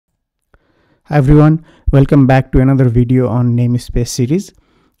Hi everyone, welcome back to another video on namespace series.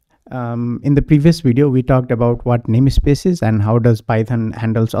 In the previous video, we talked about what namespace is and how does Python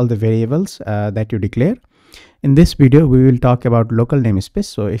handles all the variables that you declare. In this video, we will talk about local namespace.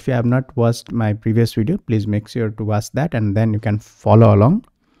 So if you have not watched my previous video, please make sure to watch that and then you can follow along.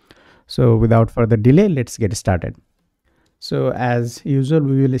 So without further delay, let's get started. So as usual,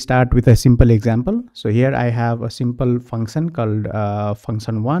 we will start with a simple example. So here I have a simple function called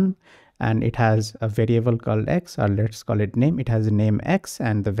function1. And it has a variable called x, or let's call it name. It has a name x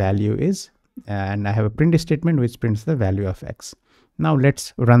and the value is, and I have a print statement which prints the value of x. Now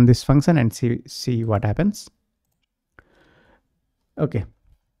let's run this function and see what happens. Okay,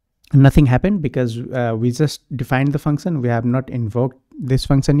 nothing happened because we just defined the function. We have not invoked this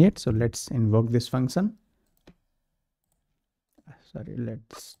function yet. So let's invoke this function. Sorry,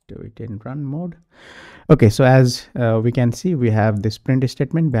 let's do it in run mode. Okay, so as we can see, we have this print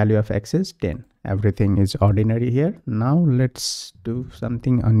statement, value of x is 10. Everything is ordinary here. Now let's do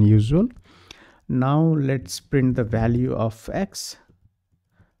something unusual. Now let's print the value of x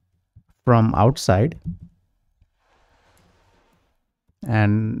from outside.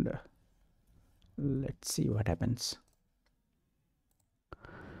 And let's see what happens.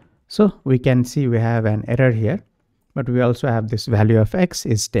 So we can see we have an error here. But we also have this value of x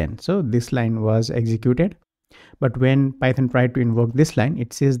is 10. So this line was executed. But when Python tried to invoke this line,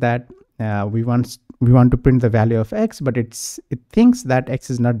 it says that we want to print the value of x, but it thinks that x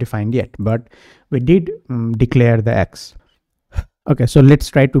is not defined yet. But we did declare the x. Okay, so let's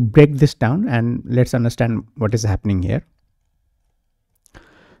try to break this down and let's understand what is happening here.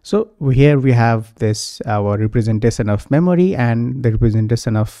 So here we have this our representation of memory and the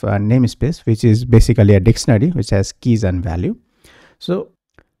representation of namespace, which is basically a dictionary which has keys and value. So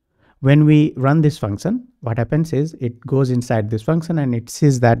when we run this function, what happens is it goes inside this function and it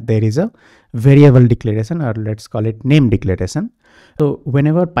says that there is a variable declaration, or let's call it name declaration. So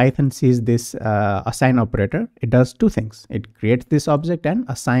whenever Python sees this assign operator, it does two things. It creates this object and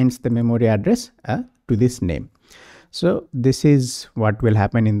assigns the memory address to this name. So this is what will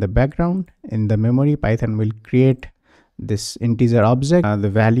happen in the background. In the memory, Python will create this integer object. The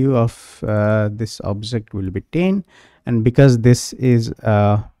value of this object will be 10, and because this is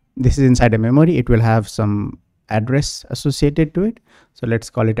inside a memory, it will have some address associated to it. So let's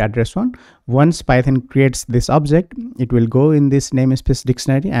call it address 1. Once Python creates this object, it will go in this namespace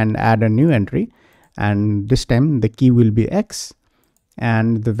dictionary and add a new entry, and this time the key will be x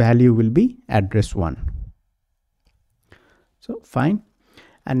and the value will be address 1. So fine.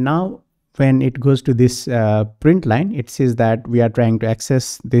 And now when it goes to this print line, it says that we are trying to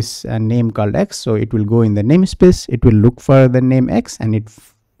access this name called x. So it will go in the namespace, it will look for the name x and it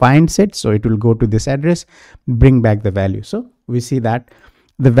finds it. So it will go to this address, bring back the value. So we see that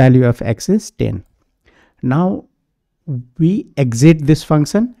the value of x is 10. Now we exit this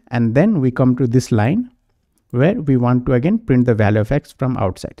function and then we come to this line where we want to again print the value of x from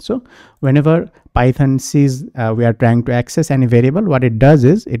outside. So whenever Python sees we are trying to access any variable, what it does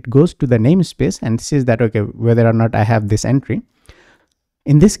is it goes to the namespace and says that, okay, whether or not I have this entry.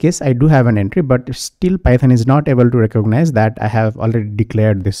 In this case, I do have an entry, but still Python is not able to recognize that I have already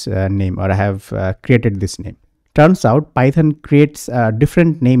declared this name, or I have created this name. Turns out Python creates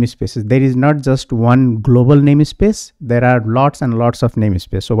different namespaces. There is not just one global namespace. There are lots and lots of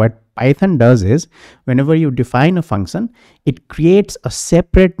namespace. So what Python does is whenever you define a function, it creates a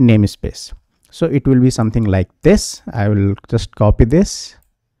separate namespace. So it will be something like this. I will just copy this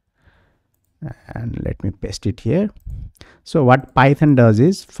and let me paste it here. So what Python does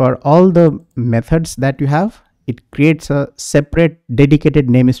is for all the methods that you have, it creates a separate dedicated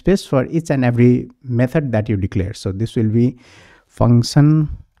namespace for each and every method that you declare. So this will be function1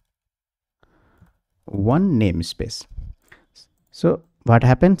 namespace. So what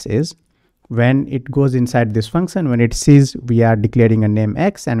happens is when it goes inside this function, when it sees we are declaring a name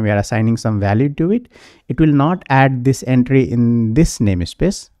x and we are assigning some value to it, it will not add this entry in this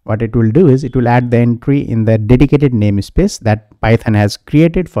namespace. What it will do is it will add the entry in the dedicated namespace that Python has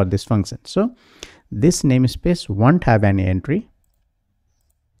created for this function. So this namespace won't have any entry.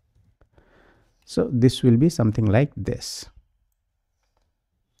 So this will be something like this.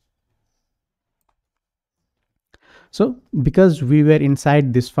 So because we were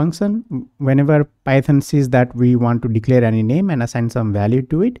inside this function, whenever Python sees that we want to declare any name and assign some value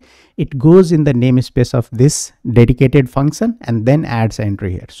to it, it goes in the namespace of this dedicated function and then adds an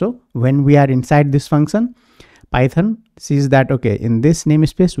entry here. So when we are inside this function, Python sees that, okay, in this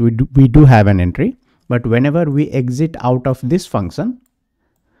namespace, we do have an entry, but whenever we exit out of this function,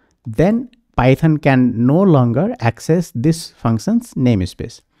 then Python can no longer access this function's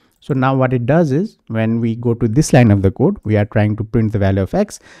namespace. So now what it does is, when we go to this line of the code, we are trying to print the value of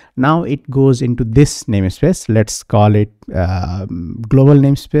x. Now it goes into this namespace. Let's call it global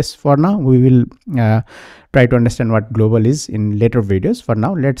namespace for now. We will try to understand what global is in later videos. For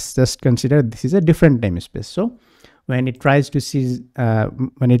now, let's just consider this is a different namespace. So when it tries to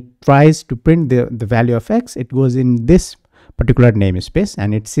print the value of x, it goes in this particular namespace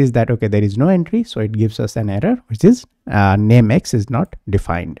and it sees that, okay, there is no entry. So it gives us an error, which is name x is not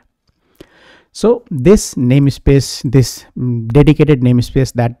defined. So this namespace, this dedicated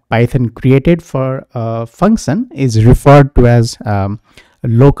namespace that Python created for a function is referred to as a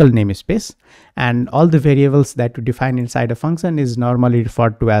local namespace, and all the variables that you define inside a function is normally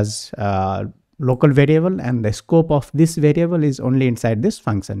referred to as local variable, and the scope of this variable is only inside this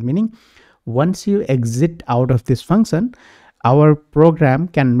function, meaning once you exit out of this function, our program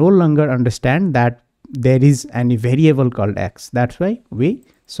can no longer understand that there is any variable called x. That's why we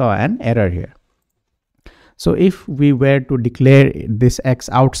saw an error here. So if we were to declare this x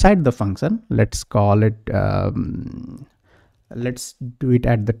outside the function, let's call it, let's do it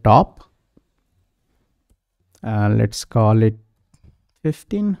at the top. Let's call it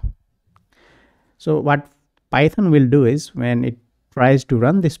 15. So what Python will do is, when it tries to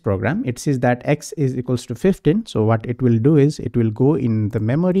run this program, it sees that x is equals to 15. So what it will do is, it will go in the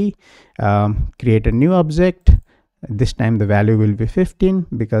memory, create a new object. This time the value will be 15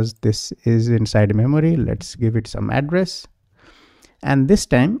 because this is inside memory. Let's give it some address. And this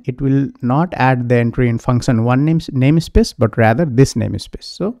time it will not add the entry in function one namespace, but rather this namespace.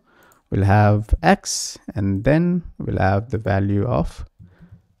 So we'll have x and then we'll have the value of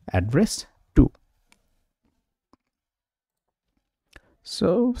address 2.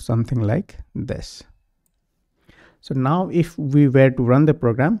 So something like this. So now if we were to run the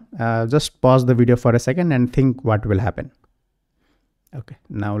program, just pause the video for a second and think what will happen. Okay,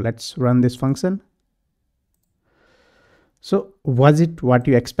 now let's run this function. So was it what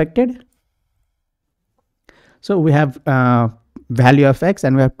you expected? So we have value of x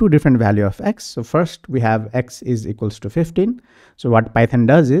and we have two different value of x. So first we have x is equals to 15. So what Python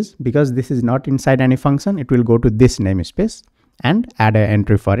does is, because this is not inside any function, it will go to this namespace and add an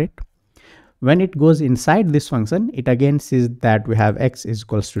entry for it. When it goes inside this function, it again sees that we have x is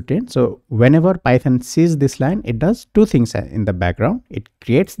equals to 10. So whenever Python sees this line, it does two things in the background. It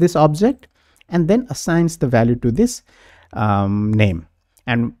creates this object and then assigns the value to this name.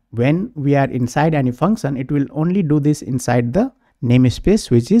 And when we are inside any function, it will only do this inside the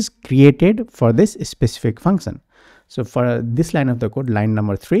namespace which is created for this specific function. So for this line of the code, line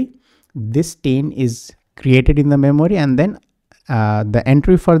number 3, this 10 is created in the memory, and then the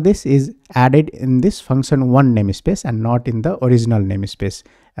entry for this is added in this function one namespace and not in the original namespace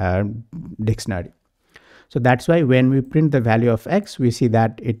dictionary. So that's why when we print the value of x, we see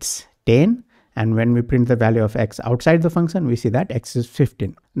that it's 10. And when we print the value of x outside the function, we see that x is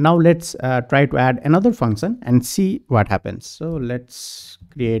 15. Now let's try to add another function and see what happens. So let's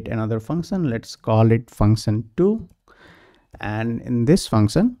create another function. Let's call it function 2. And in this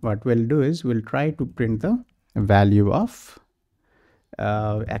function, what we'll do is we'll try to print the value of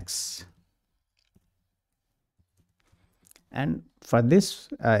x. And for this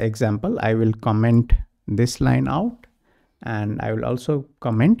example, I will comment this line out, and I will also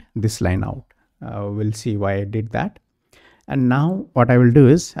comment this line out. We'll see why I did that. And now what I will do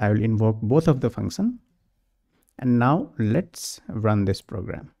is I will invoke both of the function. And now let's run this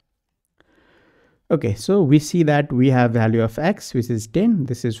program. Okay, so we see that we have value of x, which is 10.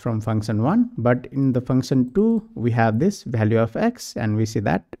 This is from function 1, but in the function 2, we have this value of x, and we see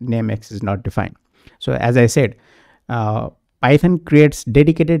that name x is not defined. So as I said, Python creates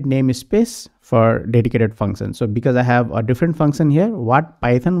dedicated namespace for dedicated functions. So because I have a different function here, what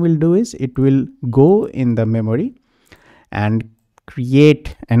Python will do is it will go in the memory and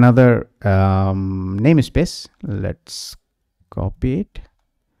create another namespace. Let's copy it.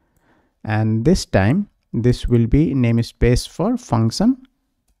 And this time this will be namespace for function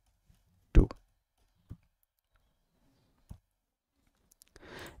 2.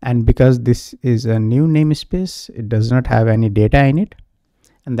 And because this is a new namespace, it does not have any data in it,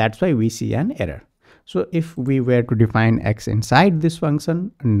 and that's why we see an error. So if we were to define x inside this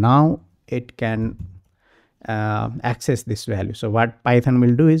function, now it can access this value. So what Python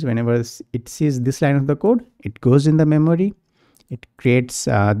will do is, whenever it sees this line of the code, it goes in the memory, it creates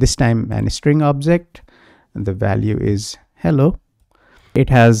this time a string object, and the value is hello.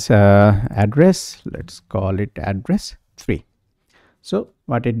 It has address, let's call it address 3. So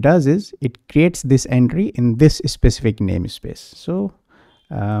what it does is it creates this entry in this specific namespace. So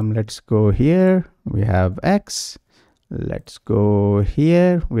let's go here, we have x, Let's go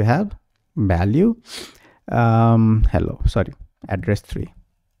here. We have value, hello, sorry, address 3.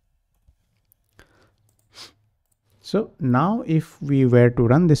 So now if we were to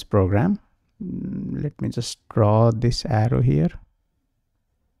run this program, let me just draw this arrow here.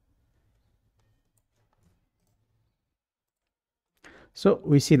 So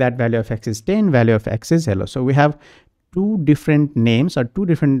we see that value of x is 10, value of x is hello. So we have two different names or two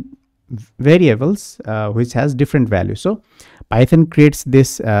different variables which has different values. So Python creates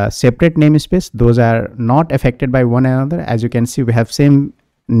this separate namespace. Those are not affected by one another. As you can see, we have same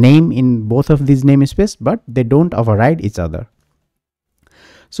name in both of these namespace, but they don't override each other.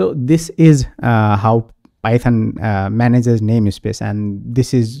 So this is how Python manages namespace, and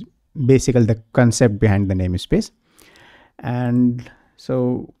this is basically the concept behind the namespace. And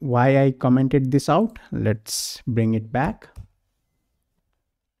so why I commented this out, let's bring it back.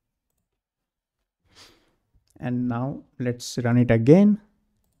 And now let's run it again.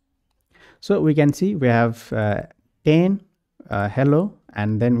 So we can see we have 10, hello,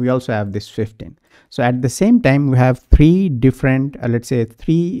 and then we also have this 15. So at the same time, we have three different, let's say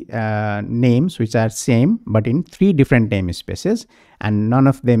three names which are same, but in three different namespaces, and none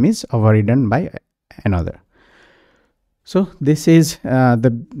of them is overridden by another. So this is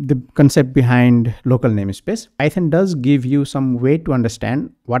the concept behind local namespace. Python does give you some way to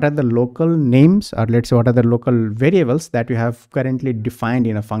understand what are the local names, or let's say what are the local variables that you have currently defined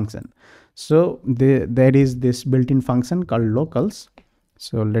in a function. So there is this built-in function called locals.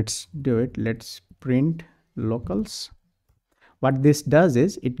 So let's do it. Let's print locals. What this does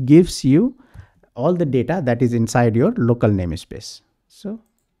is it gives you all the data that is inside your local namespace. So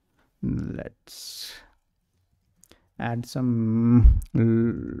let's add some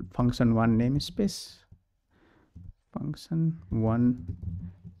function1 namespace, function1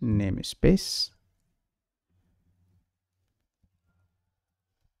 namespace.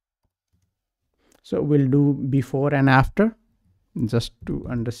 So we'll do before and after just to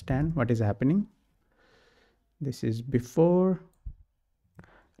understand what is happening. This is before.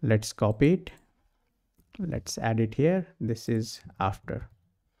 Let's copy it. Let's add it here. This is after.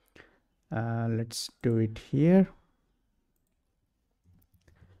 Let's do it here.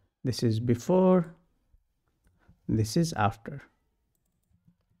 This is before, this is after.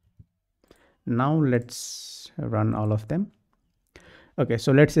 Now let's run all of them. Okay,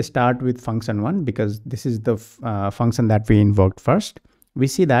 so let's start with function1 because this is the function that we invoked first. We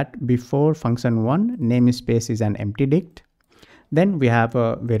see that before function1 namespace is an empty dict. Then we have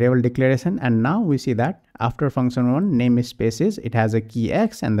a variable declaration, and now we see that after function1 namespace is it has a key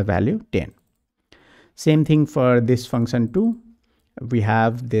x and the value 10. Same thing for this function2. We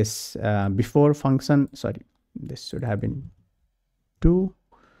have this before function, sorry, this should have been 2,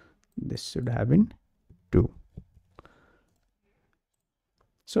 this should have been 2.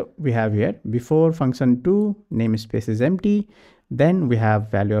 So we have here before function2 namespace is empty, then we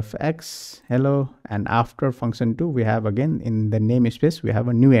have value of x, hello, and after function2 we have again in the namespace we have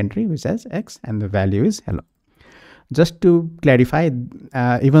a new entry which has x and the value is hello. Just to clarify,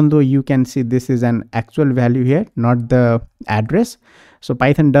 even though you can see this is an actual value here, not the address. So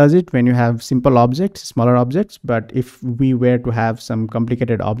Python does it when you have simple objects, smaller objects, but if we were to have some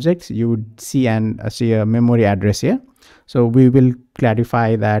complicated objects, you would see a memory address here. So we will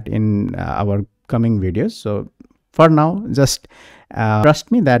clarify that in our coming videos. So for now, just trust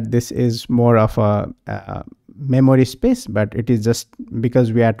me that this is more of a memory space, but it is just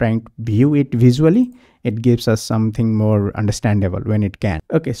because we are trying to view it visually, it gives us something more understandable when it can.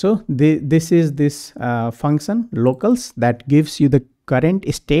 Okay, so this is this function locals that gives you the current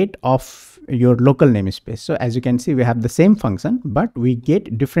state of your local namespace. So as you can see, we have the same function, but we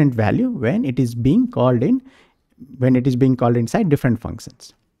get different value when it is being called inside different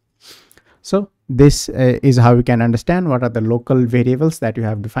functions. So this is how you can understand what are the local variables that you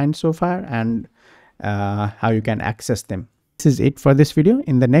have defined so far and how you can access them. This is it for this video.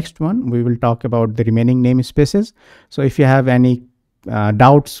 In the next one, we will talk about the remaining namespaces. So if you have any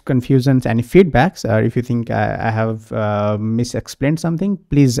doubts, confusions, any feedbacks, or if you think I have misexplained something,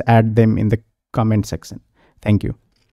 please add them in the comment section. Thank you.